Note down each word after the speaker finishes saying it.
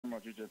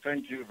Ojije.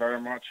 Thank you very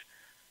much.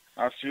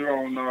 As you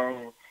all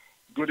know,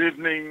 good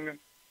evening,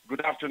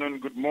 good afternoon,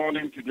 good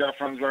morning to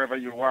Biafrans wherever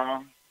you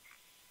are.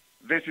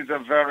 This is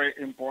a very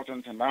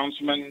important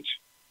announcement.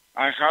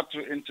 I had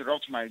to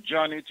interrupt my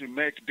journey to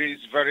make this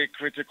very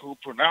critical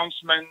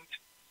pronouncement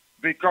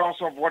because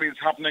of what is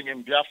happening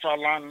in Biafra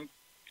land.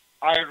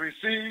 I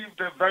received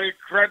a very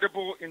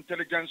credible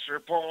intelligence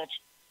report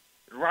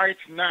right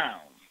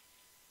now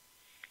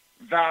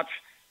that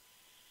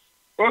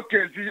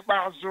Okezi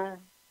Bazu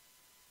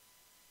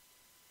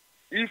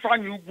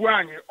Ifeanyi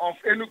Ugwuanyi of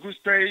Enugu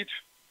State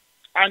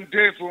and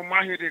Dave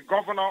Umahi, the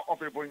governor of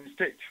Ebonyi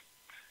State.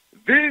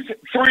 These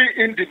three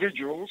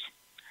individuals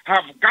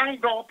have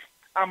ganged up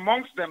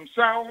amongst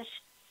themselves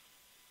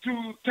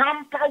to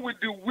tamper with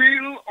the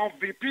will of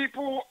the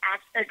people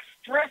as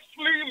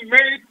expressly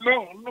made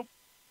known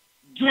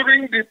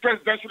during the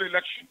presidential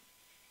election.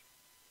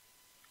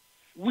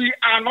 We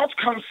are not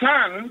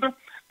concerned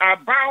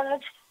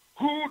about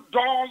who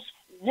does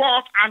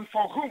what and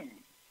for whom.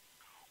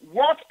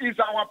 What is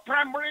our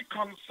primary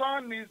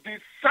concern is the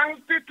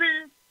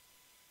sanctity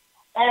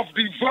of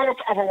the vote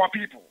of our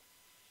people.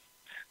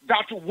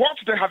 That what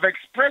they have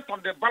expressed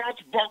on the ballot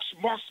box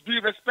must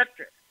be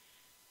respected.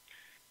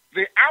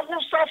 The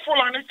Awusa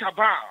Fulani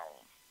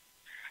cabal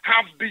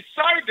have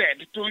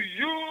decided to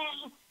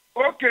use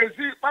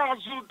Okezi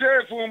Bazu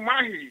Dave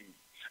Umahi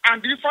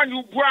and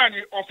Ifeanyi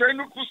Ugwuanyi of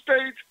Enugu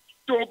State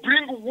to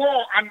bring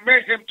war and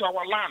mayhem to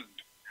our land.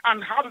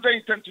 And how do they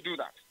intend to do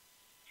that?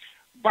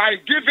 By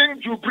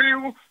giving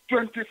Jubril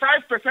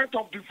 25%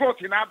 of the vote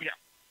in Abia,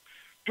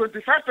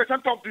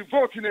 25% of the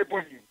vote in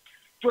Ebonyi,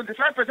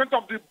 25%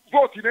 of the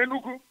vote in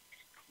Enugu,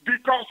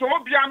 because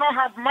Obiano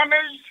have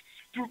managed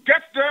to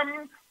get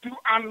them to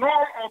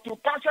annul or to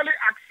partially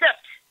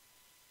accept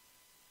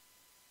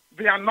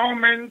the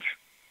annulment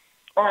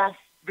of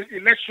the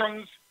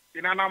elections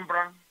in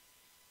Anambra.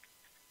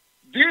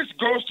 This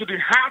goes to the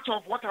heart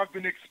of what I've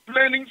been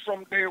explaining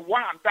from day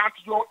one, that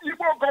your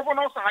Igbo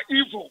governors are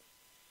evil.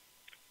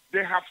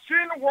 They have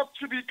seen what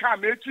Chibika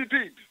Amechi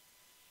did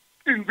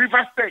in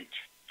River State,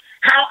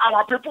 how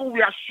our people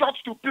were shot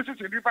to pieces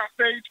in River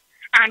State,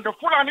 and the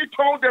Fulani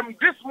told them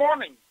this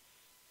morning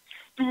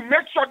to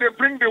make sure they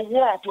bring the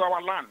war to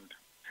our land.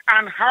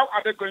 And how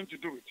are they going to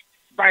do it?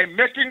 By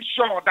making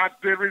sure that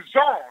the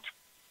result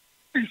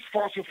is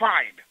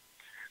falsified,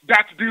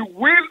 that the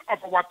will of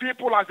our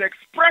people as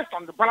expressed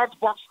on the ballot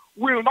box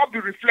will not be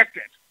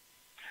reflected,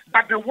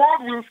 that the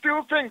world will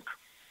still think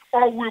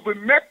or will be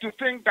made to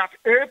think that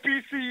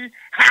APC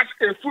has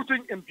a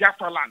footing in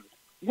Biafra land,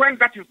 when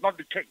that is not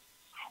the case.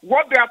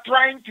 What they are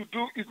trying to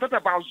do is not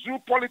about zoo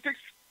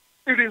politics.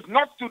 It is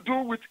not to do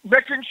with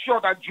making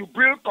sure that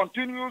Jubril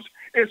continues,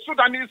 a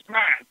Sudanese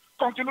man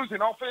continues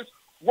in office.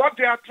 What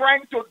they are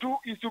trying to do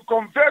is to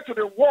convey to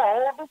the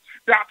world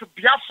that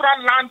Biafra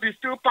land is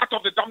still part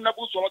of the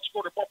damnable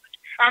zoological republic,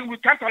 and we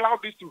can't allow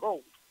this to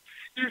hold.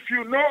 If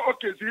you know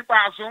Okezi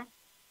Bazu,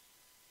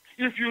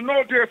 if you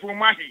know Dave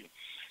Umahi,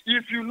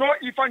 if you know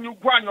Ifeanyi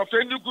Ugwuanyi of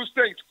Enugu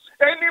State,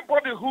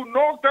 anybody who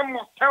knows them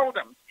must tell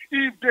them,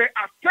 if they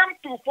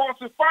attempt to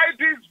falsify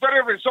this very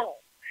result,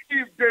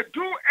 if they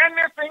do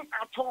anything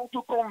at all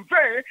to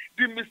convey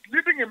the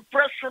misleading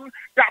impression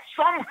that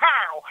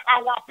somehow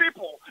our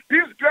people,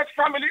 this great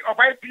family of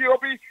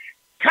IPOB,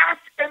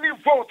 cast any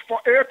vote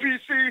for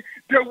APC,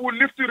 they will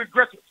live to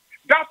regret it.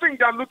 That thing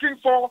they're looking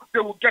for, they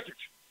will get it.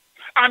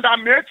 And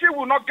Amechi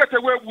will not get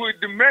away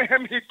with the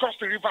mayhem he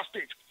caused in River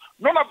State.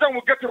 None of them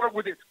will get away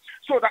with it.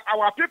 So that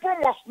our people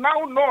must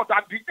now know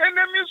that the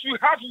enemies we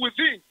have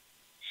within,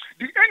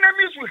 the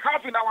enemies we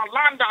have in our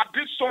land are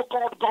these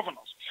so-called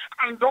governors,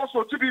 and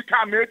also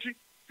Chibika Amechi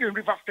in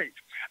River State.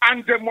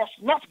 And they must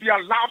not be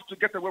allowed to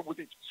get away with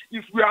it.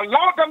 If we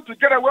allow them to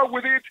get away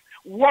with it,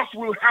 what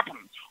will happen?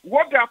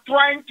 What they are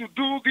trying to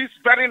do this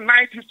very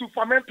night is to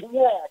foment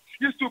war,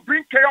 is to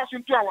bring chaos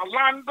into our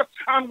land,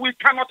 and we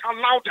cannot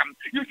allow them.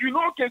 If you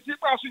know Okezi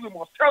Bazu, you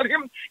must tell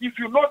him. If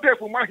you know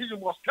Dave Umahi, you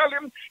must tell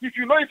him. If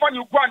you know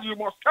Ifeanyi Ugwuanyi, you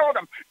must tell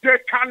them. They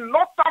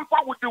cannot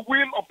tamper with the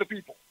will of the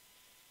people.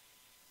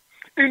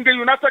 In the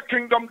United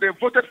Kingdom, they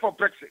voted for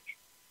Brexit.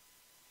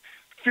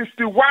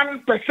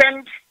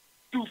 51%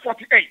 to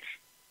 48%.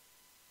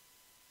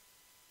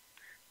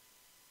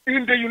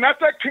 In the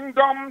United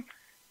Kingdom,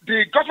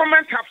 the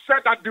government have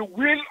said that the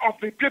will of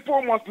the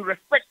people must be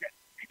respected.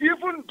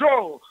 Even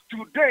though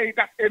today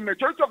that a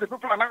majority of the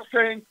people are now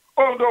saying,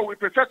 oh no, we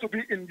prefer to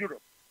be in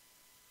Europe.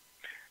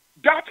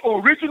 That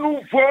original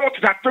vote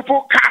that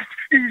people cast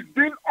is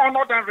being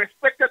honored and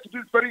respected to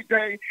this very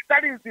day.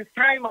 That is the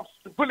sign of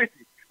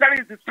stability. That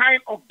is the sign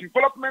of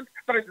development.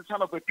 That is the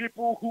sign of the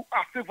people who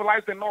are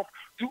civilized enough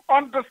to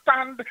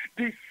understand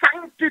the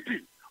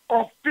sanctity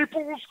of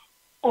people's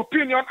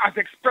opinion as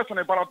expressed on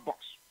a ballot box.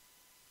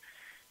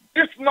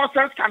 This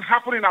nonsense can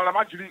happen in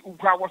Alamajiri,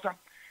 Ugwawasa.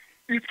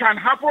 It can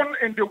happen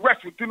in the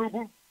West with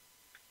Tinubu.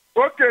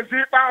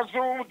 Okezi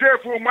Bazu,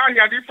 Dave Umahi,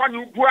 and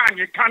Ifeanyi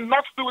Ugwuanyi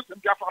cannot do it in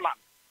Biafra land.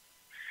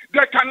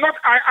 They cannot.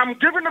 I am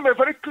giving them a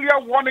very clear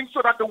warning so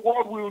that the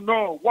world will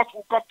know what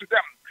will come to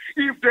them.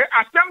 If they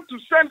attempt to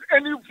send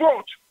any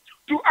vote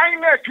to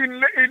INEC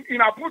in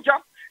Abuja,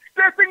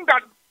 stating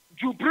that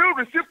Jubril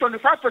received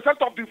 25%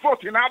 of the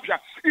vote in Abia,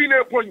 in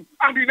Ebonyi,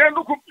 and in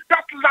Enugu.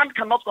 That land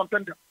cannot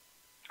contain them.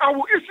 I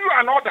will issue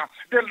an order.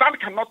 The land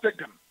cannot take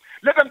them.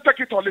 Let them take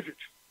it or leave it.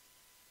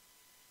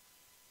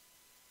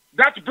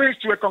 That brings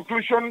to a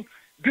conclusion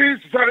this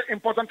very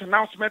important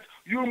announcement.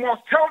 You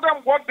must tell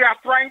them what they are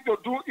trying to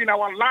do in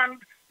our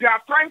land. They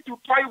are trying to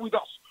toy with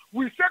us.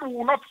 We said we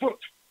will not vote.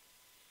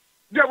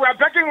 They were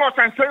begging us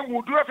and saying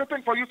we'll do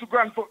everything for you to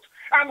go and vote.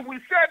 And we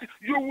said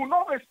you will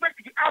not respect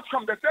the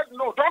outcome. They said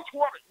no, don't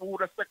worry, we will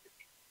respect it.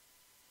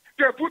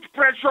 They put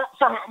pressure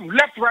from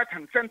left, right,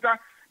 and center.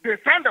 They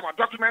signed our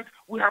document.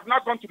 We have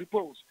not gone to the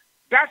polls.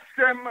 That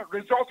same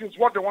result is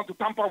what they want to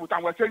tamper with,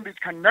 and we're saying this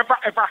can never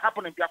ever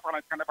happen in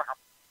Biafra. It can never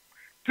happen.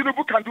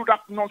 Tinubu can do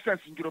that nonsense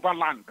in Yoruba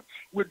land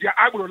with their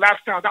agro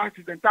lifestyle. That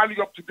is entirely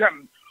up to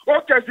them.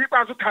 Okay,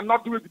 Zibanzu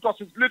cannot do it because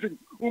he's living.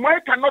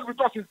 Umay cannot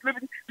because he's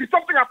living. If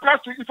something applies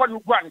to Ifan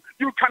Ugwani,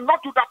 you cannot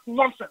do that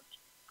nonsense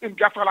in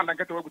Biafra land and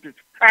get away with it.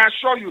 I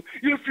assure you,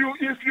 if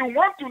you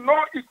want to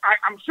know if I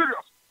am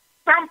serious,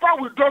 tamper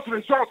with those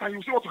results and you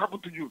see what will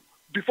happen to you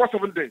before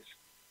 7 days.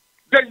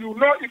 Then you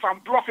know if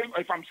I'm bluffing or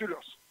if I'm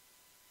serious.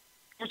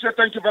 We say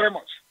thank you very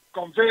much.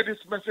 Convey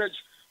this message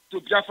to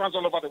Biafrans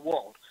all over the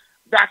world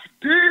that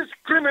these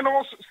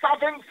criminals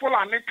serving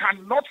Fulani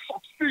cannot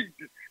succeed.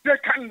 They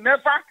can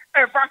never,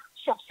 ever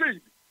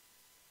succeed.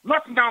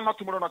 Not now, not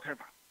tomorrow, not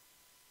ever.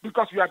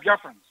 Because we are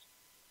Biafrans.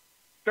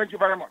 Thank you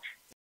very much.